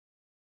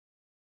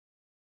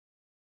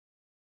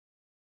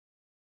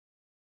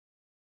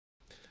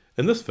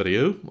In this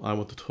video, I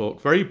want to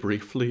talk very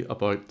briefly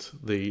about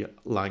the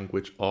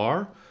language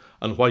R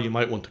and why you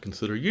might want to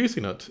consider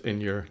using it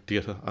in your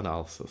data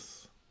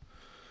analysis.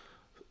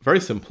 Very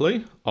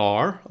simply,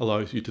 R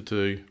allows you to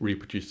do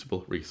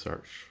reproducible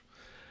research.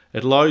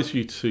 It allows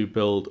you to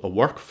build a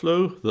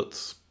workflow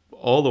that's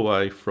all the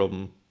way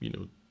from,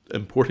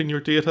 importing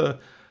your data,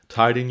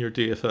 tidying your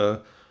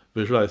data,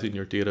 visualizing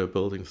your data,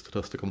 building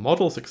statistical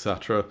models,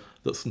 etc.,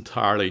 that's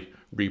entirely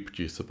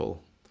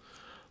reproducible.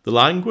 The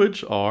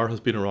language R has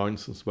been around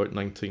since about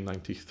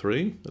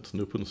 1993. It's an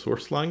open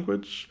source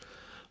language.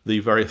 The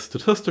various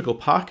statistical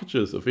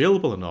packages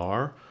available in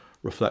R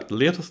reflect the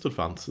latest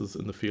advances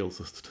in the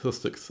fields of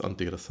statistics and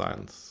data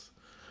science.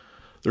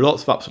 There are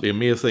lots of absolutely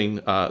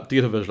amazing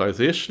data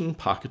visualization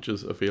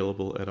packages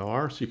available in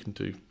R, so you can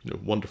do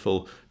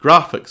wonderful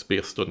graphics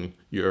based on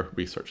your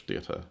research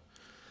data.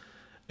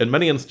 In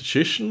many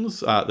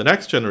institutions, the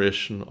next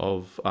generation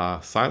of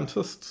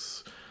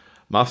scientists,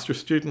 master's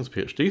students,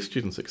 PhD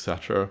students,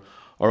 etc.,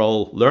 are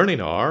all learning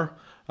R,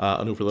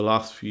 and over the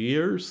last few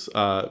years,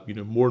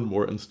 more and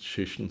more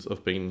institutions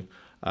have been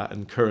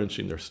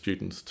encouraging their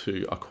students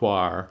to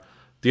acquire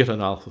data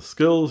analysis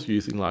skills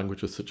using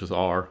languages such as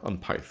R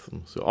and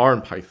Python. So R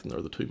and Python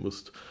are the two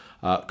most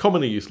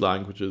commonly used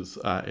languages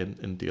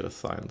in data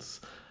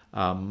science.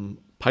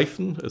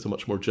 Python is a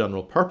much more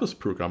general purpose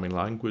programming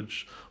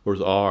language,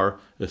 whereas R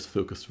is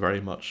focused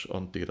very much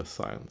on data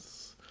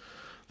science.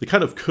 The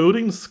kind of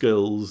coding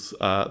skills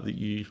that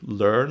you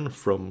learn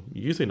from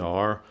using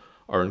R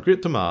are in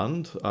great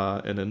demand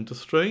in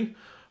industry.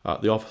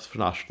 The Office for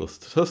National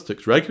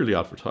Statistics regularly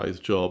advertise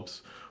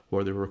jobs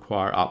where they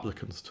require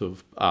applicants to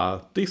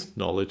have decent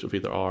knowledge of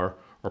either R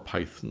or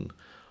Python.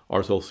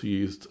 R is also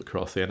used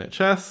across the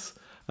NHS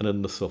and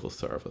in the civil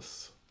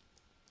service.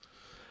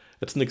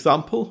 It's an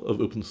example of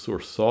open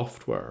source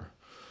software.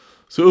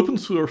 So open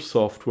source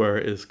software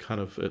is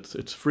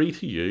it's free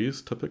to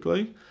use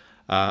typically,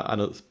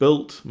 and it's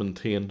built,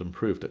 maintained,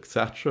 improved,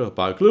 etc.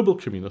 by a global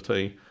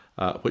community,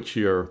 which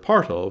you're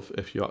part of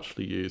if you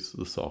actually use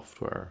the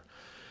software.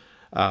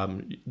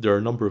 There are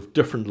a number of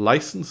different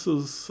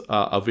licenses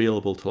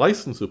available to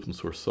license open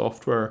source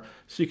software,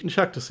 so you can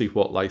check to see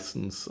what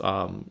license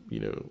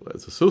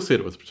is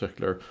associated with a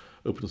particular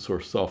open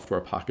source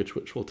software package,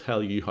 which will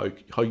tell you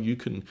how you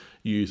can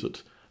use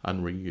it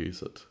and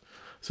reuse it.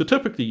 So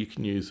typically you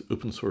can use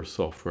open source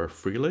software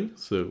freely,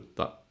 so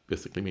that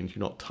basically means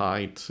you're not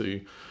tied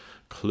to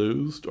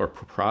closed or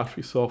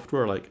proprietary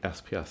software like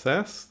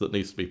SPSS that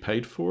needs to be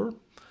paid for,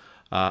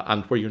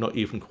 and where you're not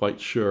even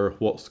quite sure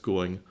what's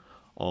going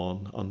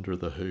on under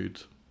the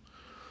hood.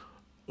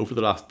 Over the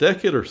last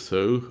decade or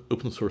so,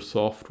 open source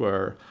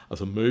software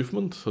as a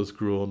movement has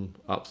grown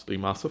absolutely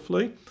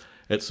massively.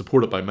 It's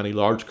supported by many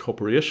large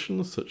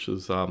corporations such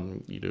as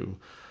Google,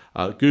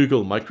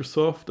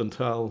 Microsoft,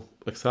 Intel,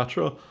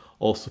 etc.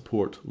 all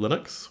support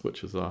Linux,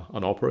 which is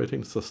an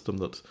operating system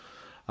that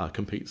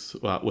competes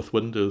with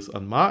Windows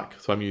and Mac.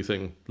 So I'm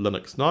using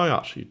Linux now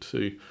actually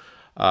to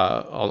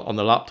on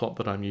the laptop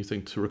that I'm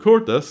using to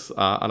record this,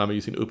 and I'm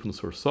using open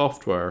source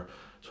software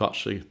to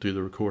actually do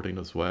the recording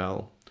as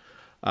well.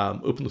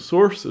 Open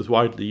source is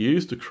widely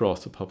used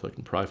across the public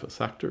and private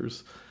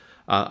sectors,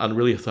 and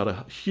really has had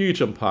a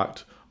huge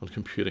impact on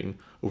computing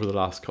over the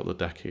last couple of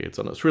decades.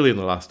 And it's really in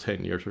the last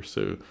 10 years or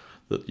so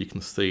that you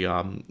can see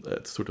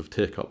its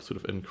take-up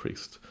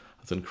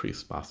has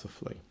increased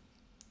massively.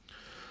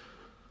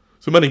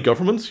 So many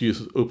governments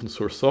use open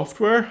source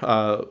software.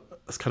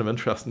 It's kind of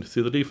interesting to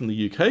see that even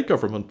the UK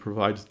government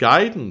provides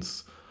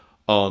guidance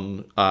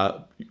on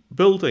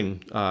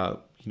building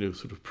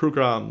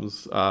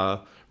programs,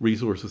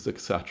 resources,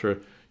 etc.,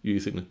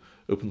 using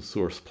open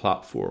source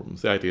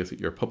platforms. The idea is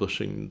that you're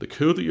publishing the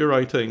code that you're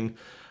writing.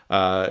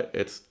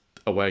 It's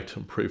a way to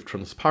improve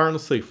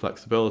transparency,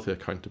 flexibility,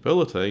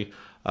 accountability,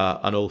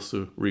 and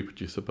also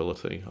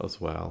reproducibility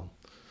as well.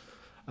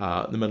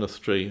 The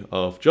Ministry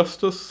of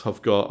Justice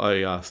have got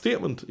a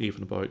statement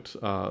even about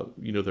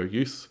their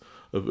use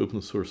of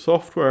open source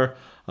software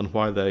and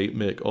why they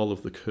make all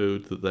of the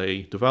code that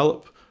they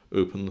develop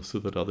open so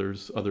that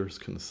others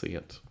can see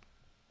it.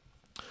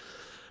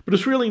 But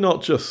it's really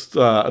not just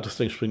a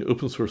distinction between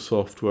open source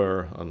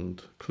software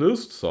and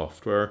closed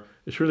software.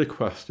 It's really a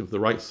question of the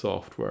right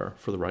software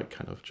for the right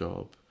kind of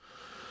job.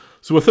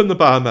 So within the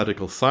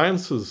biomedical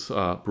sciences,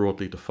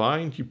 broadly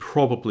defined, you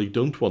probably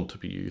don't want to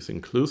be using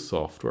closed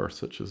software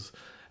such as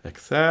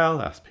Excel,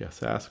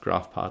 SPSS,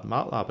 GraphPad,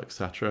 MATLAB,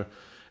 etc.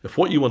 if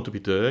what you want to be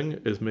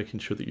doing is making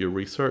sure that your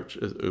research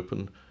is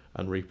open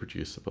and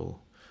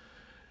reproducible.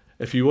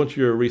 If you want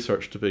your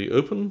research to be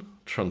open,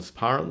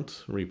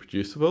 transparent,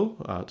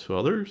 reproducible to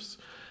others,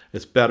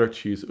 it's better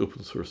to use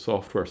open source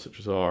software such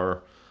as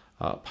R,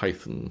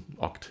 Python,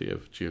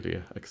 Octave,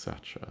 Julia,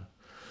 etc.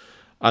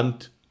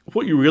 And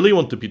what you really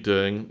want to be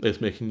doing is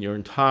making your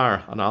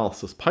entire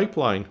analysis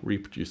pipeline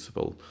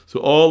reproducible. So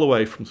all the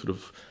way from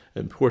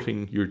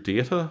importing your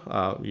data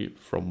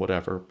from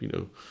whatever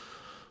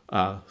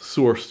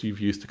source you've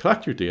used to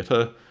collect your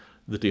data,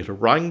 the data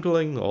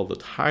wrangling, all the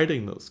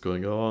tidying that's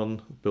going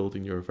on,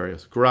 building your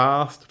various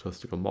graphs,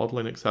 statistical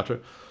modeling, etc.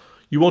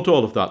 You want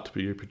all of that to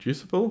be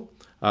reproducible,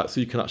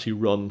 so you can actually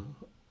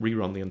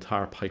rerun the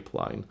entire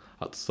pipeline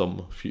at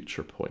some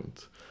future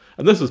point.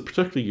 And this is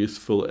particularly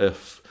useful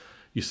if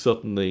you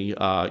suddenly,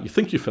 you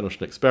think you finished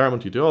an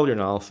experiment, you do all your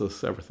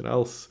analysis, everything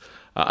else,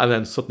 and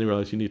then suddenly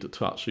realize you need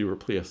to actually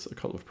replace a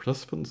couple of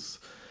participants.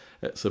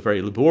 It's a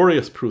very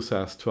laborious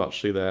process to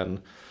actually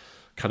then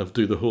kind of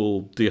do the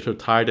whole data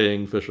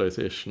tidying,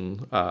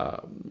 visualization,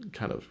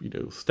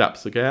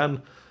 steps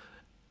again,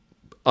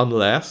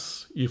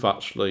 unless you've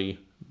actually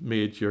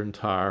made your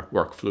entire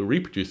workflow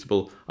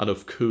reproducible and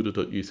have coded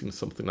it using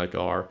something like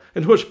R,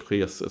 in which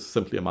case it's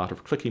simply a matter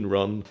of clicking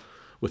run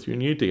with your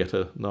new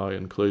data now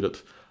included.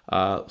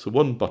 So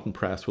one button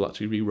press will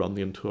actually rerun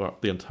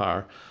the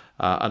entire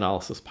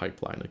analysis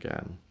pipeline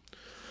again.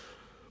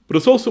 But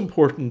it's also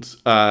important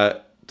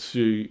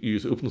to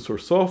use open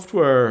source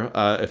software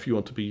if you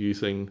want to be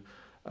using,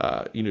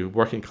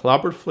 working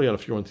collaboratively, and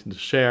if you're wanting to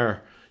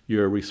share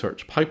your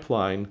research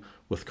pipeline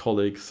with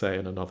colleagues, say,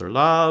 in another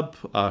lab,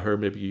 who are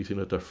maybe using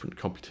a different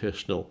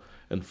computational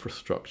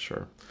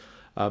infrastructure.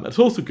 It's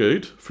also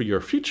good for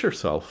your future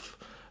self,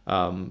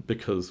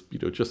 because,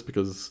 just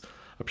because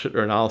a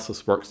particular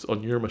analysis works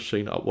on your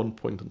machine at one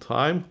point in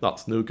time,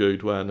 that's no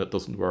good when it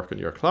doesn't work on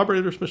your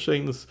collaborators'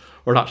 machines,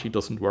 or it actually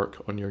doesn't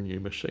work on your new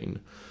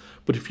machine.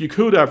 But if you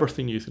code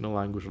everything using a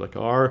language like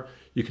R,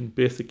 you can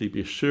basically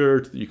be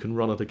assured that you can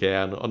run it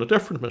again on a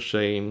different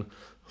machine,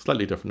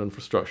 slightly different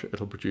infrastructure.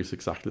 It'll produce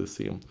exactly the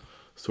same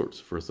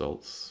sorts of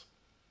results.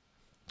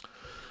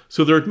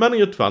 So there are many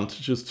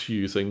advantages to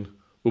using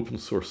open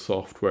source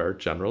software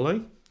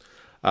generally.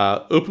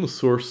 Open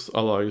source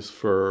allows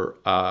for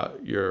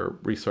your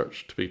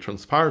research to be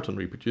transparent and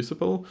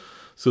reproducible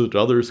so that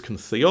others can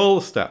see all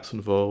the steps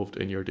involved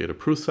in your data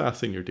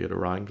processing, your data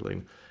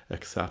wrangling,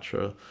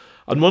 etc.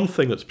 And one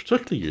thing that's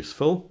particularly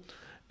useful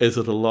is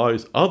it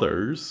allows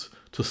others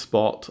to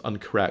spot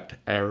and correct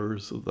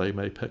errors that they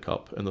may pick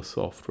up in the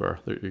software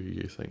that you're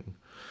using.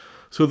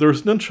 So there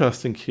was an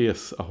interesting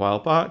case a while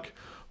back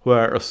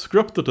where a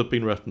script that had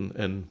been written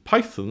in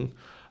Python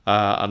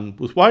and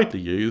was widely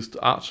used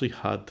actually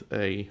had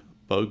a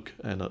bug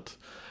in it.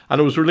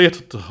 And it was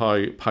related to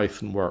how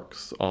Python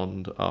works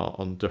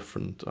on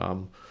different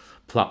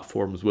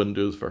platforms,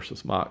 Windows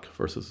versus Mac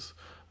versus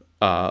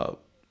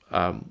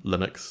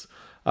Linux.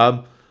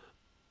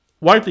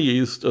 Widely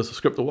used as a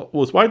script that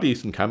was widely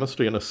used in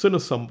chemistry, and as soon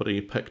as somebody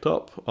picked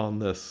up on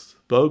this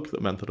bug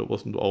that meant that it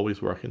wasn't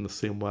always working the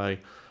same way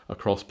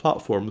across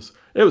platforms,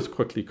 it was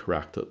quickly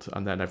corrected,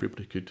 and then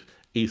everybody could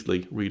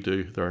easily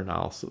redo their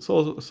analysis.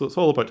 So it's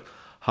all about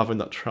having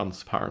that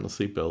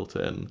transparency built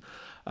in.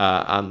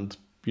 And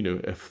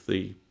if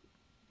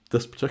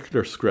this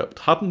particular script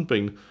hadn't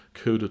been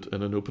coded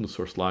in an open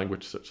source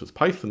language such as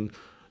Python,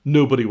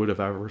 nobody would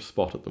have ever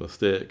spotted the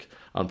mistake,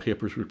 and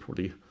papers would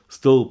probably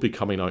still be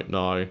coming out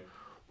now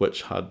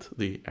which had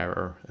the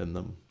error in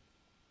them.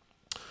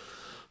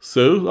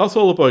 So that's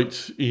all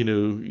about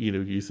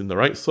using the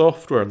right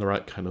software in the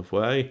right kind of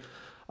way.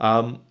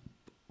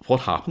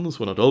 What happens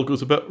when it all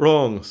goes a bit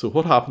wrong? So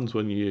what happens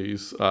when you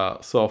use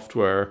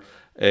software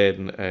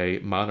in a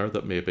manner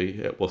that maybe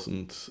it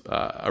wasn't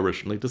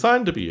originally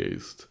designed to be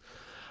used?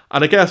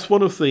 And I guess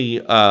one of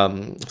the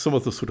some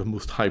of the sort of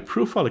most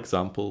high-profile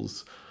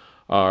examples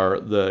are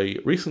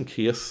the recent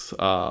case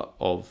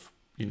of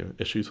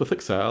issues with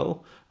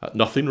Excel.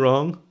 Nothing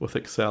wrong with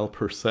Excel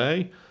per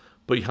se,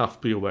 but you have to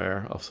be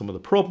aware of some of the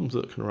problems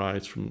that can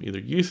arise from either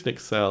using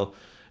Excel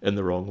in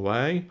the wrong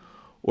way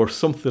or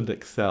something that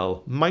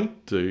Excel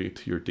might do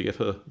to your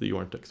data that you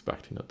weren't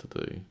expecting it to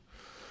do.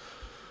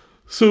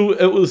 So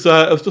it was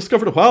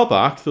discovered a while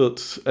back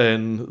that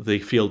in the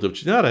field of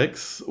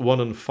genetics, 1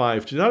 in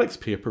 5 genetics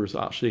papers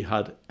actually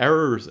had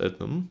errors in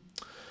them,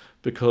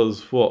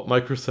 because what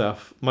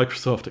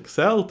Microsoft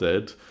Excel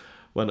did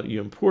when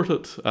you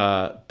imported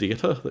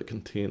data that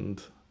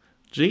contained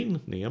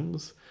gene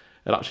names,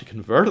 it actually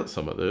converted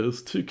some of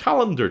those to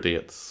calendar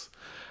dates.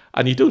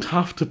 And you don't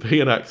have to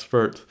be an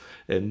expert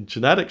in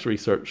genetics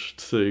research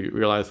to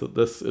realize that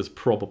this is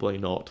probably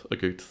not a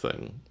good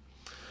thing.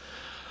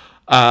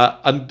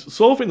 And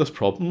solving this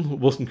problem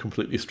wasn't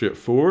completely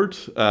straightforward.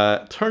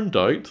 It turned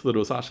out that it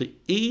was actually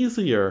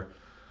easier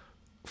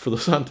for the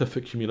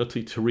scientific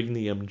community to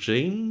rename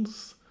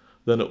genes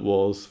than it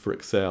was for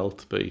Excel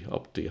to be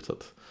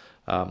updated.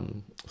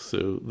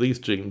 So these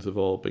genes have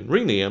all been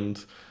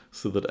renamed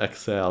so that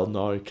Excel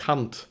now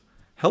can't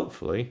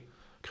helpfully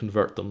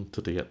convert them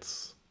to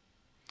dates.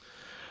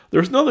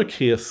 There's another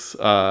case,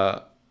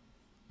 I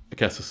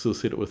guess,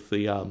 associated with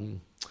the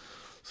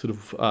sort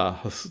of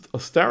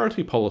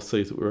austerity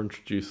policies that were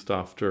introduced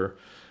after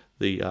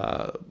the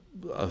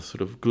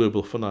sort of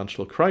global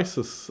financial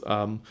crisis,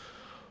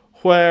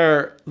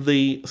 where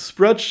the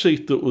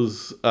spreadsheet that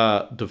was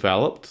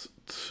developed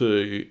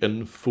to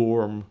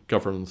inform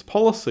governance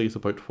policies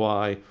about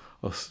why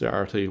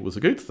austerity was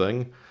a good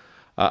thing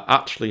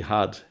actually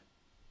had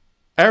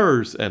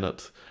errors in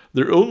it.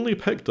 They're only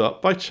picked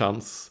up by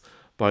chance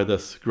by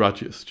this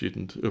graduate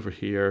student over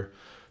here,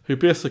 who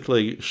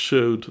basically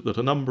showed that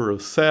a number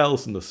of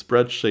cells in the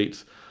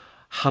spreadsheet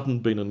hadn't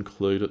been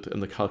included in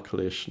the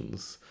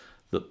calculations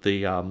that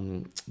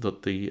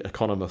the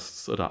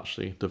economists had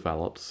actually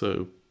developed.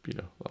 So,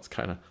 that's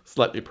kind of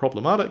slightly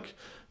problematic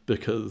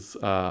because,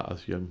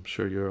 as I'm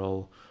sure you're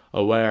all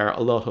aware,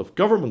 a lot of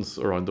governments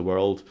around the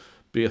world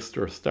based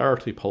their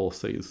austerity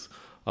policies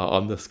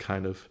on this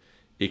kind of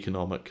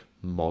economic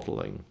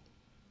modelling.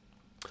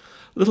 A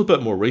little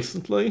bit more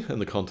recently, in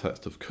the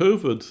context of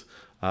COVID,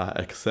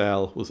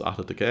 Excel was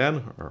added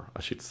again, or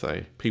I should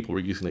say people were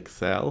using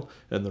Excel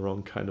in the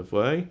wrong kind of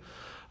way.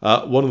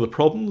 One of the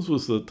problems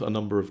was that a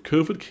number of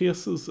COVID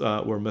cases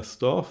were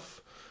missed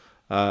off.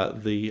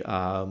 The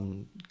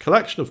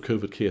collection of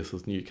COVID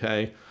cases in the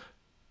UK,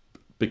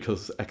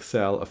 because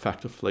Excel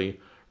effectively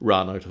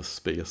ran out of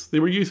space. They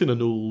were using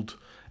an old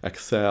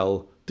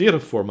Excel data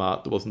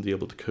format that wasn't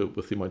able to cope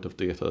with the amount of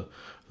data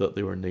that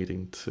they were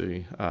needing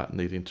to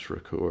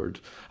record.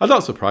 And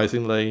not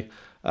surprisingly,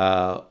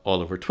 all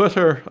over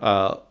Twitter,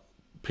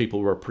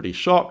 people were pretty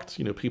shocked.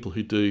 People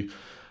who do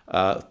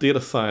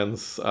data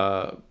science,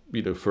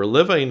 for a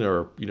living,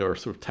 or are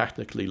sort of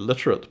technically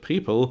literate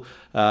people,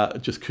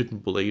 just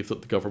couldn't believe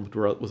that the government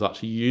was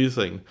actually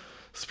using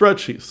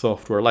spreadsheet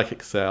software like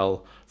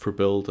Excel for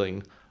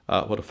building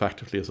what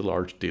effectively is a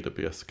large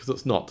database, because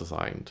it's not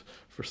designed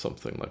for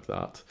something like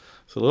that.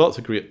 So lots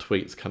of great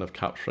tweets kind of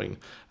capturing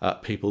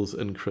people's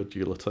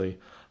incredulity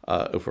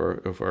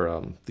over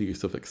the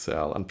use of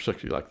Excel, and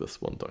particularly like this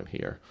one down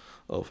here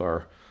of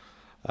our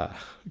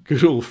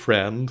good old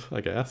friend, I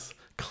guess,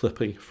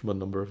 Clippy from a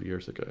number of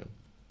years ago.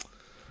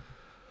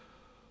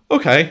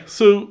 Okay,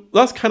 so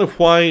that's kind of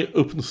why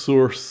open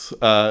source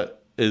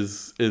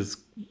is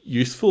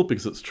useful,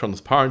 because it's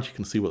transparent, you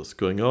can see what's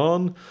going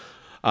on,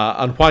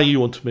 and why you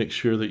want to make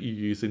sure that you're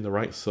using the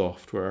right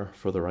software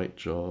for the right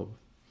job.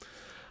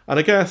 And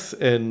I guess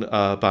in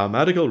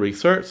biomedical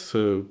research,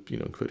 so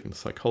including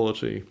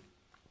psychology,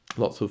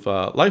 lots of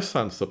life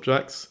science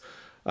subjects,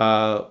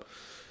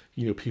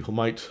 people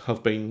might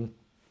have been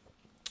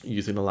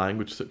using a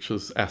language such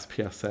as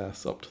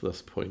SPSS up to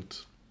this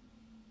point.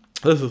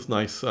 This is a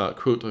nice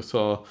quote I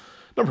saw a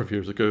number of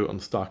years ago on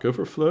Stack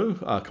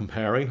Overflow,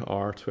 comparing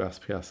R to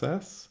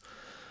SPSS.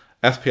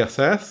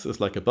 SPSS is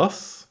like a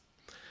bus.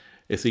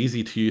 It's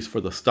easy to use for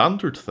the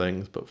standard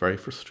things, but very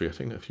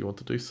frustrating if you want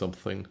to do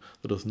something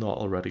that is not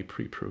already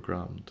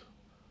pre-programmed.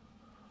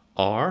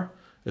 R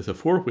is a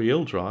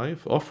four-wheel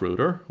drive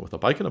off-roader with a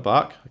bike in the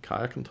back, a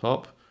kayak on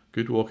top,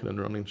 good walking and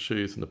running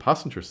shoes in the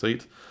passenger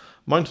seat,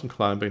 mountain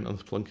climbing and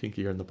splunky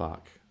gear in the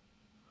back.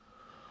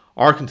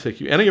 R can take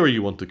you anywhere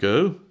you want to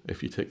go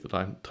if you take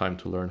the time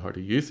to learn how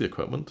to use the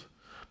equipment,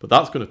 but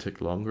that's going to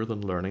take longer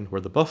than learning where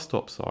the bus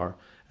stops are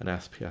in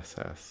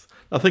SPSS.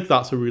 I think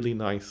that's a really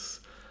nice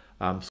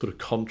sort of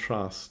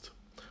contrast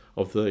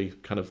of the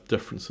kind of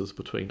differences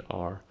between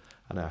R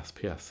and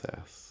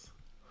SPSS.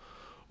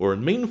 Or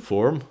in mean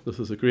form, this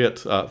is a great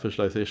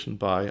visualization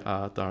by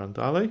Darren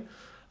Daly,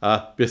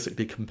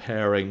 basically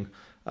comparing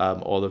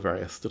all the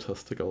various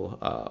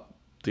statistical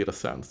data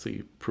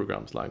science-y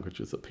programs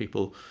languages that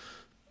people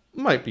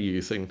might be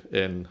using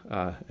in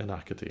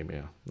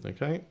academia.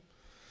 Okay.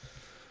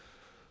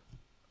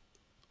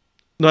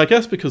 Now, I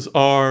guess because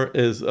R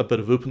is a bit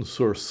of open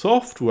source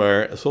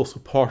software, it's also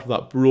part of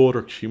that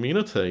broader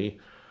community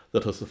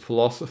that has a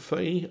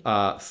philosophy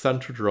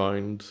centered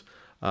around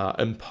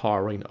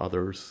empowering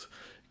others,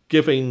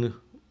 giving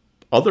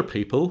other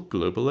people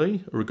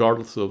globally,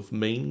 regardless of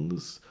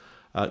means,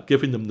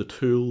 giving them the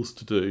tools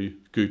to do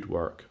good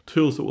work,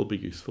 tools that will be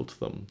useful to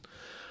them.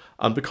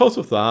 And because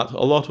of that,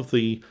 a lot of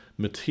the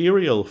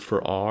material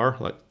for R,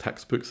 like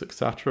textbooks,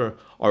 etc.,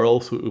 are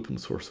also open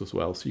source as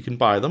well. So you can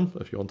buy them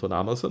if you want on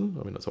Amazon.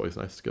 I mean, it's always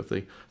nice to give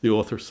the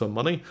author some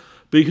money.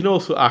 But you can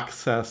also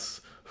access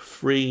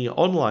free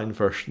online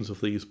versions of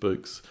these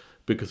books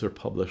because they're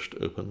published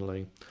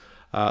openly.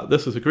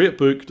 This is a great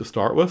book to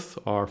start with,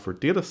 R for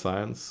Data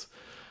Science,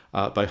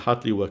 by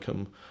Hadley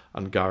Wickham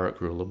and Garrett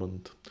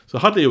Grolemund. So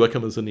Hadley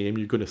Wickham is a name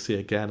you're going to see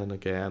again and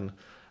again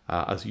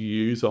as you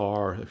use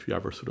R, if you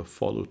ever sort of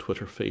follow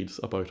Twitter feeds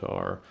about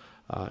R.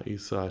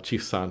 He's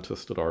chief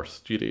scientist at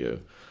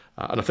RStudio.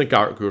 And I think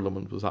Garrett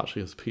Grolemund was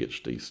actually his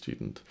PhD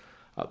student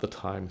at the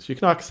time. So you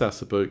can access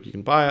the book, you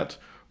can buy it,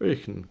 or you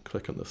can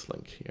click on this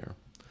link here.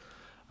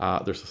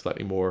 There's a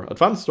slightly more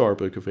advanced R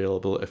book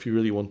available if you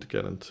really want to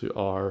get into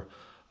R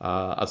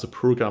as a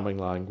programming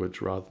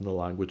language rather than a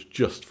language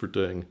just for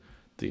doing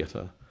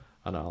data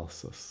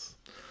analysis.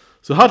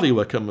 So Hadley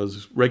Wickham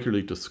is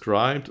regularly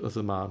described as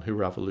a man who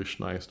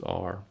revolutionized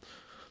R.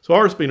 So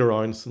R has been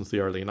around since the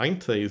early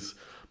 90s,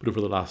 but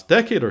over the last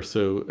decade or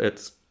so,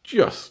 it's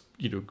just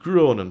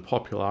grown in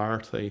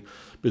popularity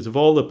because of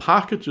all the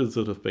packages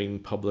that have been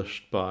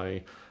published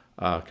by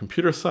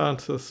computer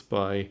scientists,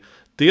 by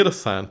data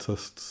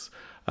scientists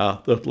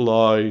that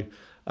allow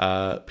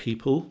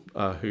people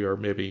who are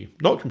maybe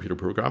not computer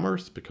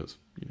programmers, because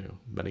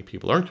many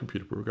people aren't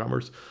computer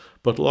programmers,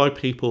 but allow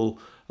people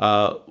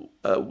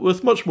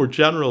with much more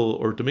general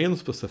or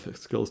domain-specific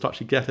skills to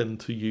actually get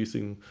into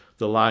using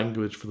the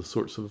language for the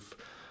sorts of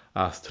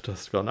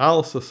statistical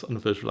analysis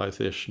and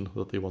visualization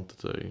that they want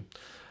to do.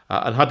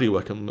 And Hadley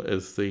Wickham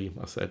is the,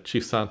 as I said,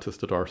 chief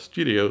scientist at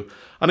RStudio,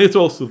 and he's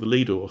also the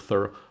lead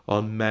author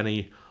on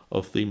many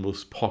of the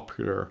most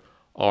popular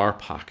R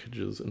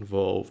packages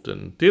involved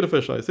in data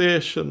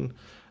visualization,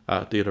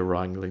 data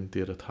wrangling,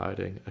 data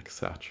tidying,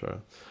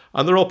 etc.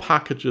 And they're all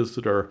packages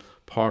that are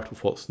part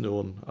of what's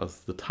known as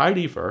the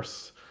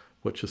tidyverse,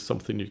 which is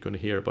something you're going to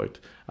hear about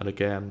and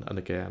again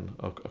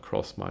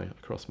across my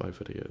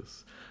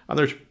videos. And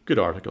there's a good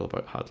article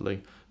about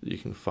Hadley that you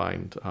can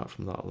find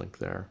from that link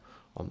there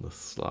on the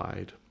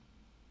slide.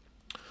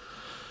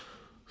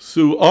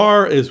 So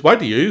R is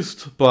widely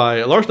used by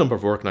a large number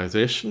of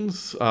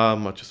organizations.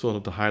 I just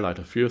wanted to highlight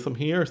a few of them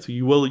here. So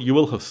you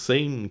will have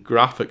seen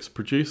graphics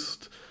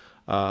produced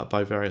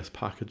by various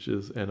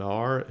packages in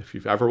R. If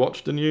you've ever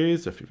watched the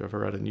news, if you've ever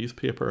read a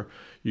newspaper,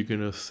 you're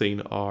going to have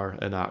seen R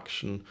in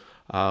action,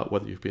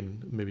 whether you've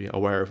been maybe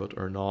aware of it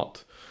or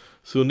not.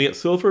 So Nate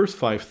Silver's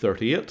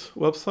 538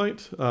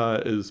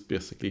 website is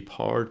basically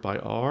powered by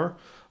R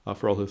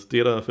for all his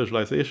data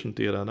visualization,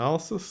 data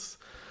analysis.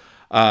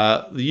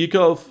 The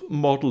YouGov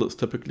model that's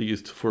typically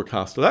used to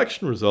forecast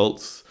election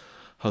results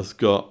has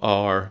got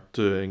R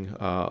doing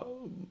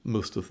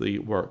most of the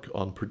work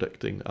on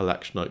predicting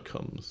election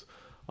outcomes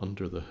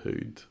under the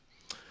hood.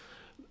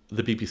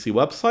 The BBC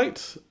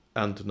website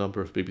and a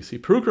number of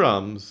BBC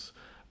programmes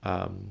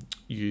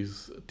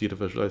use data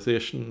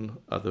visualization,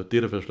 the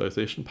data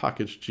visualization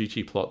package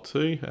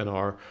ggplot2 in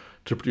R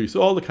to produce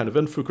all the kind of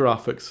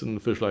infographics and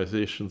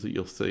visualizations that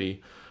you'll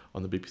see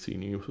on the BBC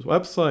News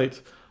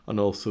website and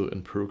also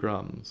in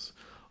programmes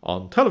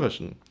on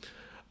television.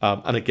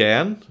 And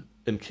again,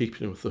 in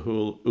keeping with the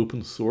whole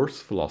open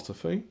source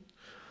philosophy,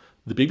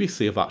 the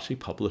BBC have actually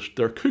published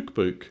their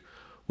cookbook,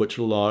 which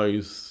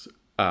allows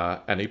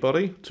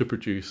anybody to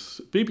produce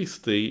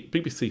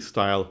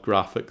BBC-style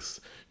graphics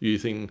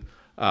using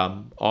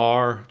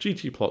R,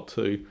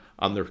 ggplot2,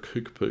 and their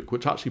cookbook,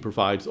 which actually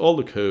provides all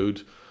the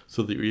code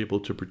so that you're able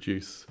to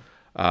produce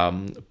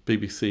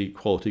BBC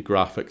quality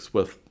graphics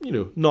with,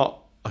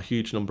 not a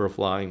huge number of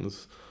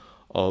lines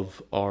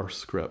of R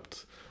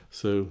script.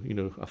 So,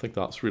 I think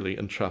that's really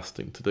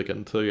interesting to dig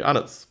into. And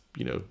it's,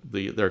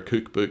 their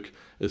cookbook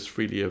is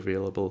freely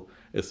available.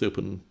 It's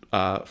open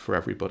for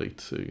everybody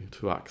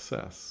to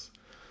access.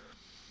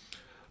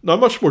 Now,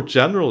 much more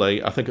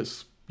generally, I think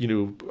it's,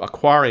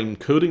 acquiring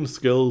coding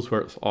skills,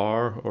 where it's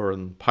R or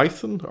in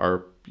Python,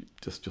 are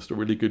just a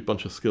really good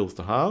bunch of skills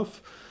to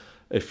have.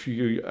 If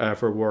you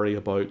ever worry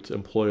about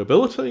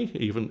employability,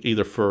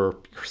 either for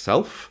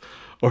yourself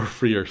or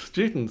for your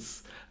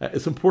students,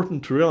 it's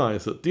important to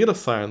realize that data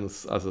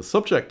science as a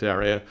subject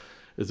area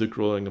is a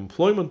growing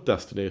employment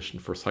destination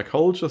for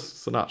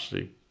psychologists and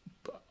actually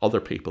other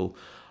people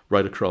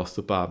right across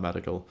the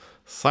biomedical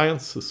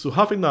sciences. So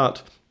having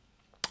that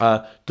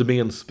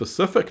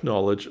domain-specific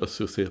knowledge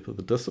associated with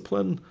the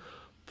discipline,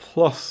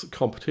 plus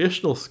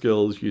computational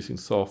skills using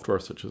software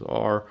such as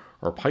R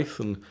or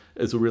Python,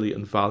 is a really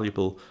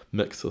invaluable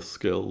mix of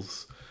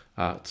skills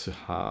to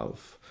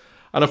have.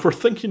 And if we're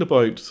thinking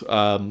about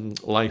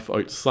life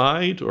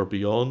outside or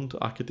beyond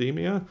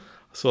academia,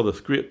 I saw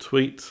this great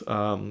tweet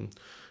a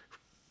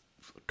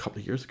couple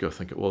of years ago, I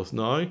think it was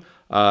now.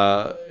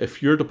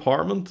 If your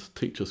department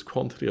teaches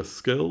quantitative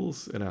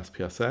skills in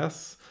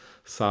SPSS,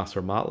 SAS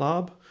or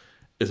MATLAB,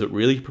 is it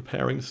really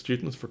preparing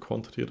students for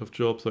quantitative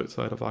jobs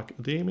outside of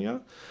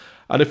academia?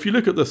 And if you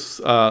look at this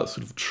sort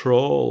of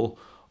trawl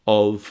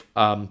of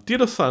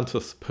data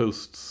scientists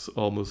posts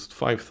almost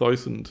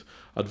 5,000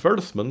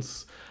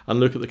 advertisements and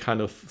look at the kind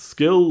of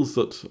skills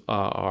that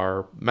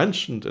are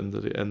mentioned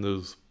in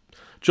those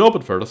job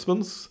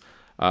advertisements,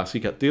 so you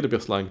get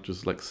database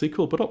languages like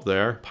SQL, but up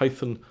there,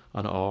 Python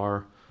and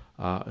R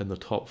in the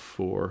top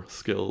 4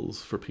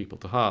 skills for people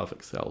to have.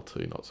 Excel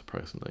too, not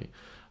surprisingly,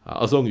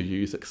 as long as you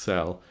use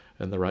Excel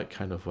in the right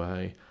kind of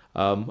way.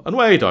 And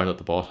way down at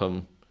the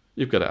bottom,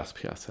 you've got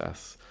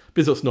SPSS,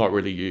 because it's not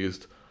really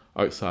used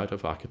outside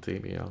of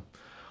academia.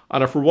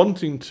 And if we're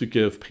wanting to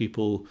give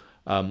people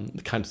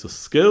the kinds of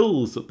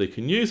skills that they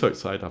can use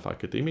outside of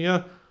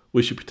academia,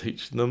 we should be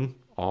teaching them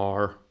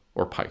R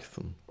or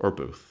Python or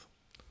both.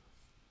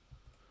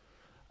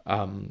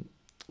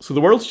 So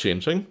the world's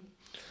changing.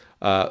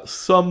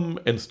 Some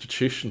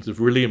institutions have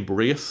really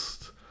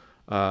embraced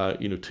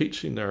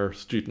teaching their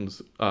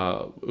students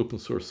open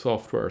source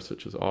software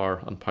such as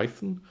R and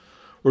Python,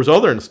 whereas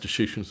other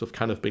institutions have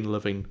kind of been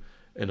living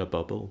in a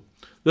bubble.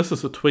 This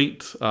is a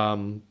tweet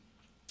from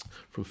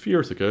a few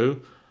years ago,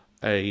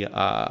 a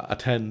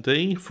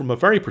attendee from a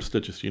very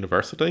prestigious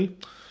university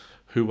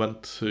who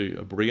went to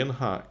a brain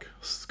hack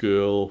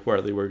school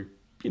where they were,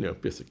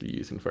 basically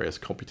using various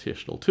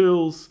computational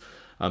tools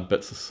and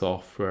bits of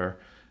software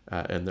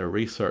in their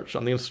research.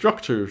 And the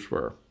instructors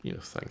were,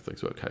 saying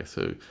things, okay,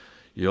 so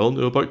you all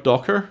know about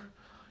Docker,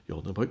 you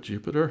all know about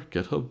Jupyter,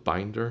 GitHub,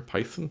 Binder,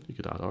 Python, you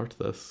could add R to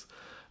this.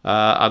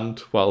 And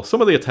while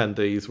some of the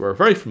attendees were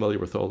very familiar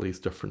with all these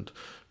different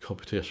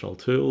computational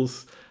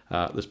tools,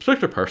 this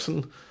particular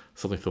person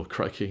suddenly thought,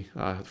 crikey,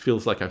 it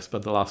feels like I've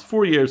spent the last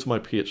 4 years of my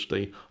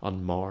PhD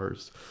on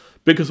Mars.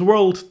 Because the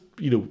world,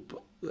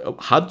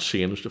 had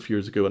changed a few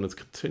years ago and is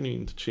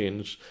continuing to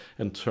change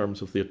in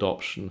terms of the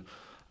adoption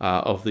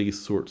of these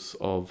sorts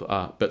of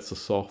bits of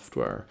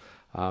software.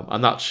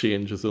 And that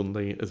change is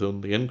only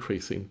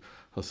increasing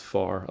as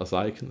far as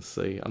I can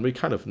see. And we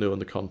kind of know in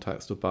the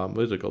context of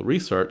biomedical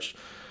research,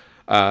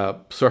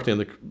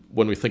 certainly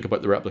when we think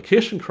about the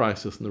replication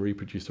crisis and the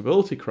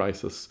reproducibility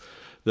crisis,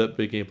 that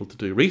being able to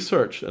do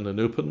research in an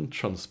open,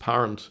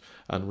 transparent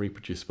and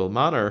reproducible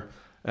manner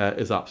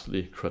is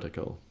absolutely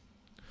critical.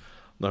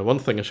 Now, one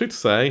thing I should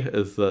say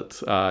is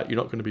that you're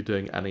not going to be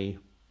doing any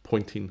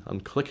pointing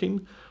and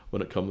clicking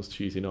when it comes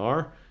to using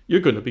R. You're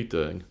going to be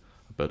doing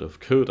a bit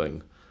of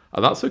coding,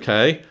 and that's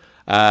okay.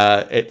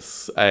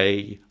 It's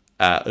a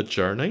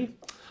journey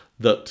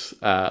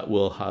that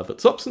will have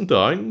its ups and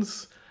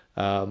downs.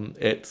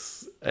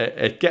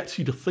 It gets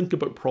you to think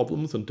about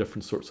problems in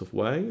different sorts of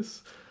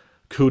ways.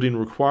 Coding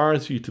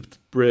requires you to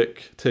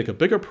take a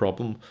bigger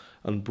problem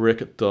and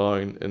break it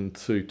down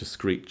into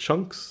discrete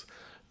chunks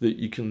that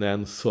you can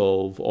then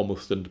solve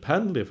almost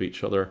independently of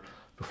each other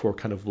before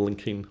kind of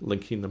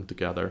linking them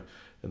together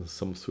in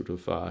some sort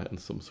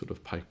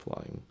of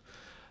pipeline.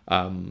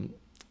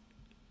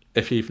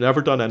 If you've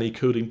never done any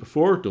coding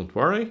before, don't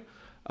worry.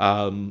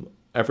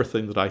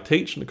 Everything that I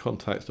teach in the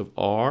context of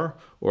R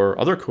or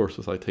other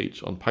courses I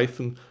teach on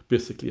Python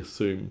basically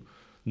assume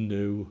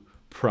no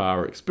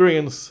prior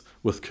experience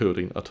with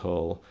coding at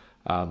all.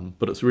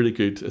 But it's really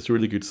good. It's a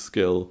really good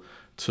skill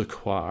to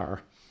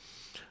acquire.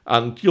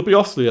 And you'll be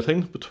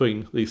oscillating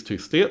between these two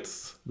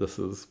states. This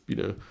is,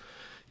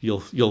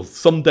 you'll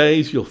some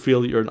days you'll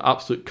feel that you're in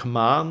absolute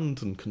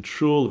command and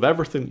control of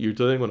everything that you're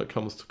doing when it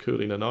comes to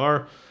coding in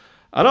R.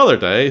 And other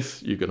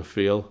days you're going to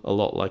feel a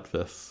lot like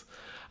this.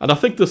 And I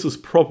think this is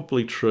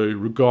probably true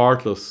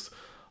regardless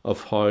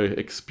of how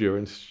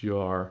experienced you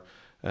are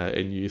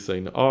in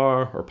using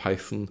R or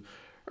Python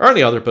or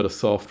any other bit of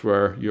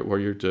software where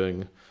you're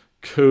doing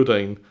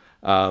coding.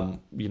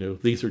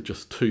 These are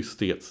just two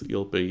states that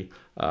you'll be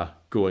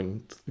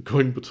going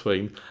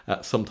between.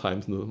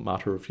 Sometimes in a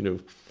matter of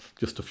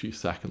just a few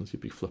seconds,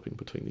 you'll be flipping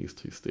between these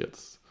two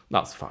states.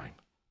 That's fine.